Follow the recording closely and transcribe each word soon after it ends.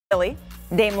Philly,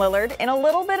 Dame Lillard in a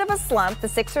little bit of a slump. The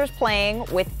Sixers playing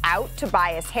without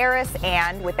Tobias Harris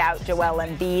and without Joel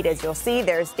Embiid. As you'll see,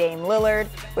 there's Dame Lillard.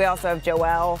 We also have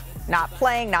Joel not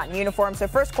playing, not in uniform. So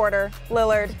first quarter,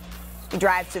 Lillard, he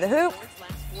drives to the hoop.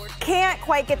 Can't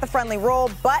quite get the friendly roll,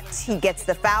 but he gets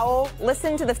the foul.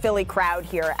 Listen to the Philly crowd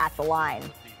here at the line.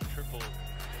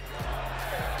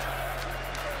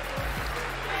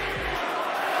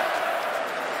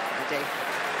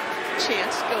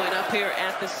 Chance going up here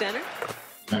at the center.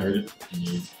 I heard it.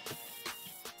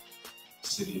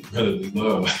 City of brotherly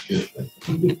love.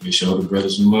 We show the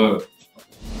brothers some love.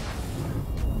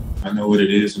 I know what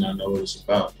it is and I know what it's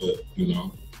about, but,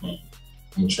 I'm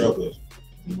a trailblazer.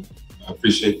 I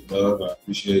appreciate the love. I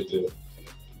appreciate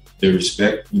the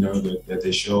respect, that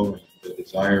they show and the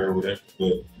desire or whatever.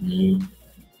 But,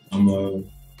 I'm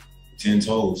 10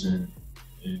 toes in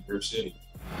Grip City.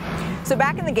 So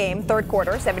back in the game, third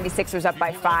quarter, 76ers up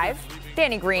by 5.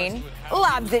 Danny Green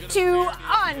lobs it to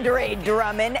Andre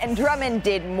Drummond, and Drummond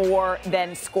did more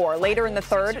than score. Later in the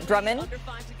third, Drummond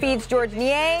feeds George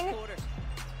Niang.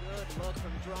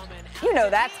 You know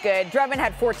that's good. Drummond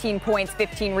had 14 points,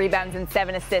 15 rebounds, and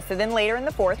 7 assists. So then later in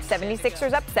the fourth,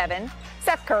 76ers up 7.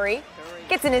 Seth Curry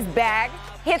gets in his bag,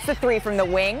 hits the 3 from the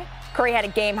wing. Curry had a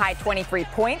game-high 23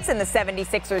 points, and the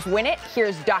 76ers win it.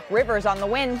 Here's Doc Rivers on the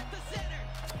win.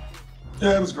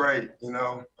 Yeah, it was great.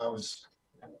 I was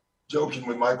joking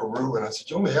with Michael Rubin. I said,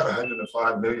 you only had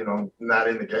 $105 million on not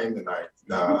in the game tonight.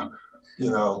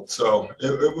 So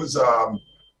it was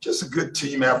just a good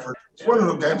team effort. It's one of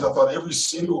those games I thought every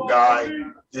single guy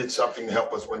did something to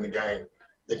help us win the game.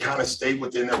 They kind of stayed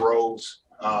within their roles.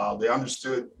 They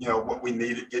understood, what we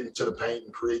needed, getting to the paint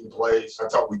and creating plays. I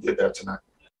thought we did that tonight.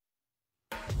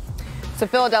 So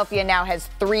Philadelphia now has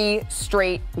 3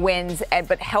 straight wins,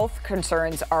 but health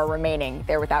concerns are remaining.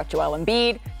 They're without Joel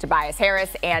Embiid, Tobias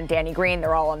Harris, and Danny Green.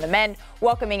 They're all on the mend.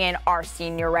 Welcoming in our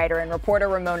senior writer and reporter,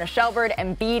 Ramona Shelford.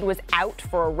 Embiid was out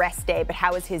for a rest day, but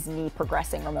how is his knee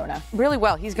progressing, Ramona? Really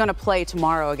well. He's going to play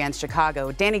tomorrow against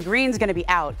Chicago. Danny Green's going to be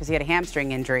out because he had a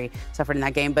hamstring injury suffered in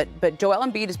that game. But Joel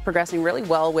Embiid is progressing really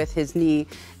well with his knee.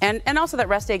 And also that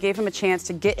rest day gave him a chance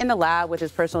to get in the lab with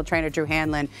his personal trainer, Drew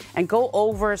Hanlon, and go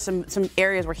over some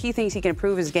areas where he thinks he can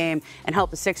improve his game and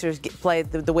help the Sixers play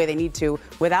the way they need to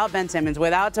without Ben Simmons,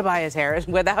 without Tobias Harris,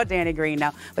 without Danny Green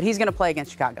now. But he's going to play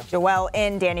against Chicago. Joel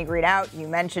in, Danny Green out. You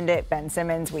mentioned it, Ben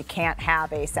Simmons. We can't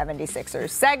have a 76ers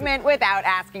segment without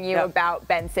asking you about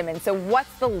Ben Simmons. So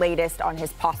what's the latest on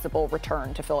his possible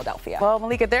return to Philadelphia? Well,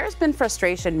 Malika, there's been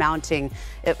frustration mounting,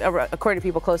 according to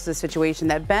people close to the situation,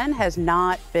 that Ben has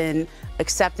not been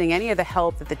accepting any of the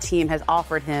help that the team has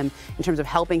offered him in terms of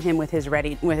helping him with his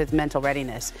mental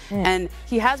readiness. And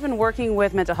he has been working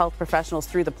with mental health professionals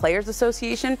through the Players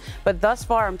Association, but thus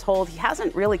far I'm told he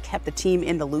hasn't really kept the team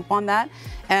in the loop on that.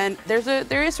 And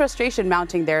there is frustration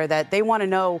mounting there that they want to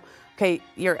know, okay,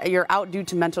 you're out due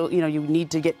to mental, you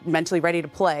need to get mentally ready to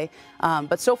play.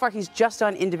 But so far he's just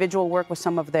done individual work with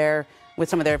some of their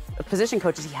position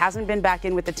coaches. He hasn't been back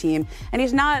in with the team, and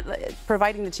he's not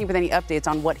providing the team with any updates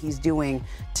on what he's doing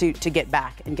to get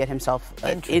back and get himself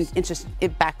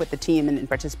back with the team and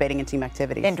participating in team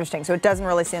activities. Interesting. So it doesn't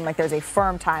really seem like there's a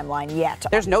firm timeline yet.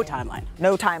 There's no timeline.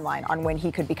 No timeline on when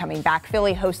he could be coming back.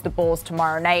 Philly hosts the Bulls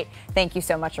tomorrow night. Thank you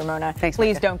so much, Ramona. Thanks,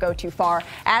 Please Micah. Don't go too far.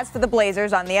 As for the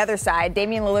Blazers, on the other side,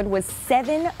 Damian Lillard was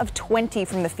 7 of 20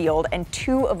 from the field and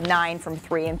 2 of 9 from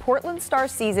 3. And Portland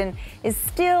Star's season is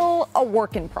still a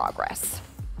work in progress.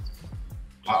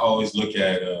 I always look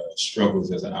at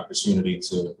struggles as an opportunity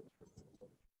to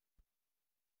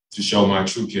show my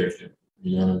true character.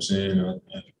 You know what I'm saying?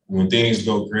 When things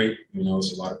go great,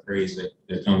 it's a lot of praise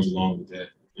that comes along with that.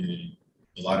 And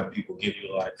a lot of people give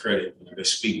you a lot of credit. They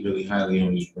speak really highly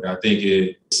on you. But I think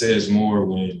it says more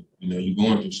when, you're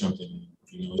going through something,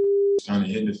 it's kind of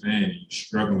hitting the fan and you're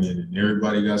struggling and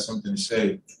everybody got something to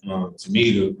say. To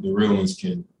me, the real ones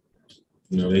can,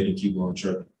 they can keep on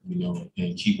trucking,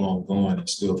 and keep on going and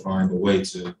still find a way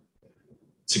to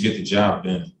get the job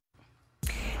done.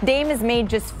 Dame has made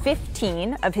just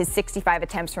 15 of his 65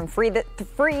 attempts from three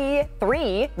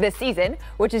this season,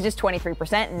 which is just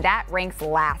 23%, and that ranks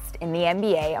last in the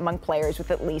NBA among players with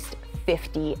at least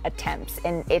 50 attempts.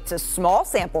 And it's a small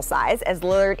sample size, as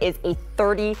Lillard is a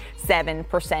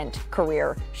 37%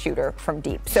 career shooter from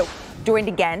deep. So joined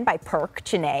again by Perk,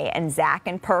 Chene, and Zach.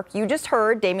 And Perk, you just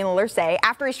heard Damian Lillard say,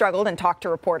 after he struggled and talked to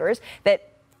reporters,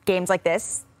 that games like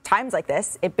this, times like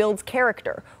this, it builds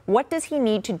character. What does he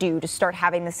need to do to start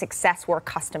having the success we're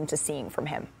accustomed to seeing from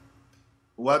him?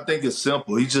 Well, I think it's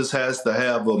simple. He just has to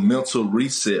have a mental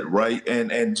reset, right?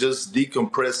 And just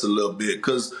decompress a little bit.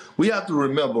 Because we have to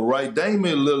remember, right,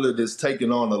 Damian Lillard is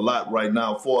taking on a lot right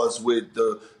now for us with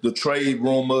the trade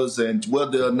rumors and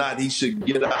whether or not he should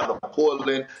get out of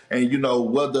Portland and,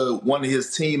 whether one of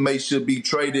his teammates should be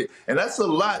traded. And that's a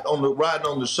lot riding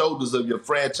on the shoulders of your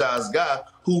franchise guy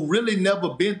who really never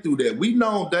been through that. We've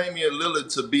known Damian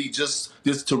Lillard to be just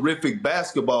this terrific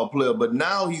basketball player, but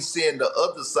now he's seeing the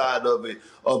other side of it,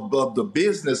 of the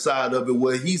business side of it,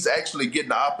 where he's actually getting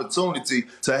the opportunity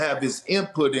to have his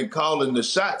input in calling the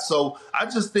shots. So I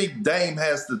just think Dame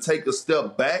has to take a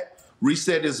step back,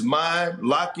 reset his mind,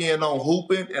 lock in on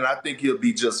hooping, and I think he'll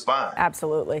be just fine.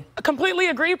 Absolutely. I completely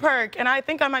agree, Perk. And I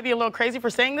think I might be a little crazy for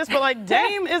saying this, but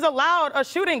Dame is allowed a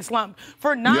shooting slump.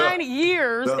 For 9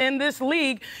 years in this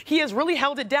league, he has really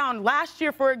held it down. Last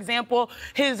year, for example,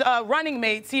 his running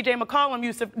mates, C.J. McCollum,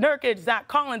 Yusuf Nurkic, Zach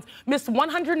Collins, missed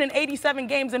 187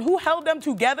 games. And who held them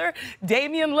together?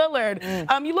 Damian Lillard.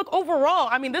 You look overall,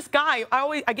 I mean, this guy,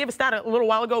 I gave a stat a little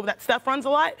while ago that Steph runs a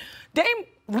lot. Dame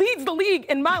leads the league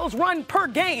in miles run per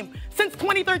game since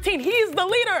 2013. He's the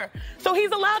leader. So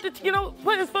he's allowed to,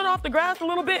 put his foot off the grass a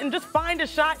little bit and just find a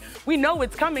shot. We know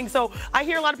it's coming. So I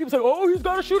hear a lot of people say, oh, he's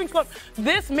got a shooting slump.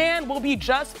 This man will be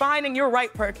just fine, and you're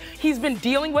right, Perk. He's been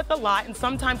dealing with a lot, and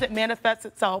sometimes it manifests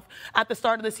itself at the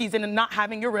start of the season and not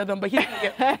having your rhythm, but he's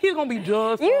going to be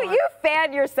just fine. You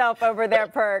fan yourself over there,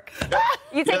 Perk.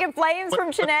 You taking flames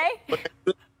from Chennai?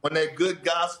 When that good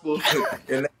gospel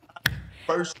and that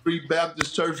First Street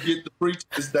Baptist Church get the preach,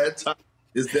 it's that time.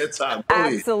 It's that time.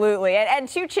 Absolutely. And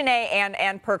to Chennai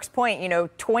and Perk's point,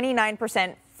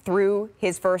 29% through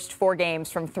his first 4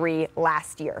 games from 3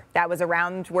 last year. That was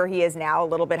around where he is now, a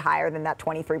little bit higher than that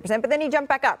 23%. But then he jumped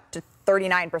back up to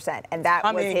 39%, and that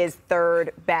was his 3rd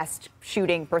best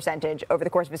shooting percentage over the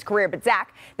course of his career. But,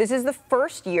 Zach, this is the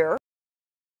first year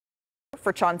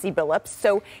for Chauncey Billups.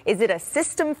 So is it a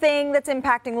system thing that's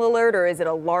impacting Lillard, or is it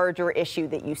a larger issue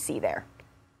that you see there?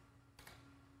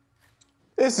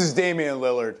 This is Damian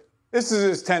Lillard. This is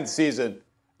his 10th season.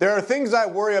 There are things I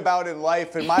worry about in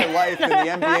life, in my life, in the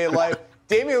NBA life.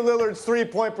 Damian Lillard's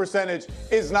three-point percentage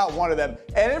is not one of them.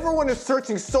 And everyone is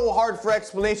searching so hard for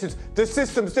explanations. The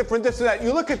system's different, this and that.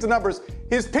 You look at the numbers,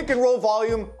 his pick-and-roll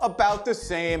volume, about the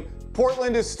same.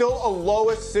 Portland is still a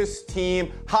low assist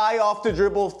team, high off the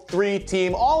dribble 3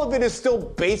 team. All of it is still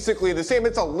basically the same.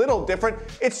 It's a little different.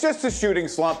 It's just a shooting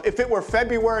slump. If it were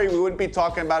February, we wouldn't be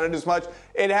talking about it as much.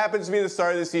 It happens to be the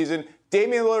start of the season.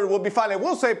 Damian Lillard will be fine. I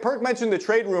will say, Perk mentioned the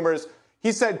trade rumors.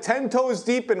 He said 10 toes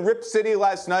deep in Rip City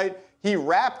last night. He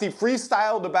rapped, he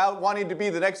freestyled about wanting to be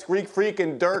the next Greek Freak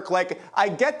and Dirk. I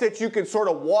get that you can sort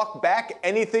of walk back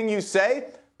anything you say,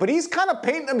 but he's kind of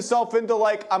painting himself into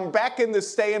I'm back in the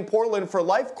stay in Portland for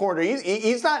life corner.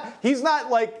 He's not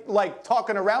like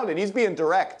talking around it. He's being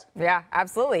direct. Yeah,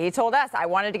 absolutely. He told us, I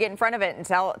wanted to get in front of it and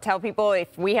tell people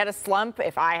if we had a slump,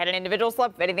 if I had an individual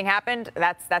slump, if anything happened,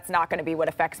 that's not going to be what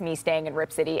affects me staying in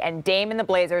Rip City. And Dame and the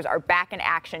Blazers are back in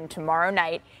action tomorrow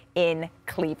night in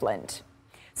Cleveland.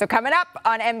 So coming up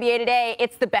on NBA Today,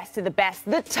 it's the best of the best,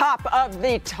 the top of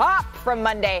the top from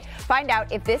Monday. Find out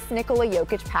if this Nikola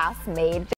Jokic pass made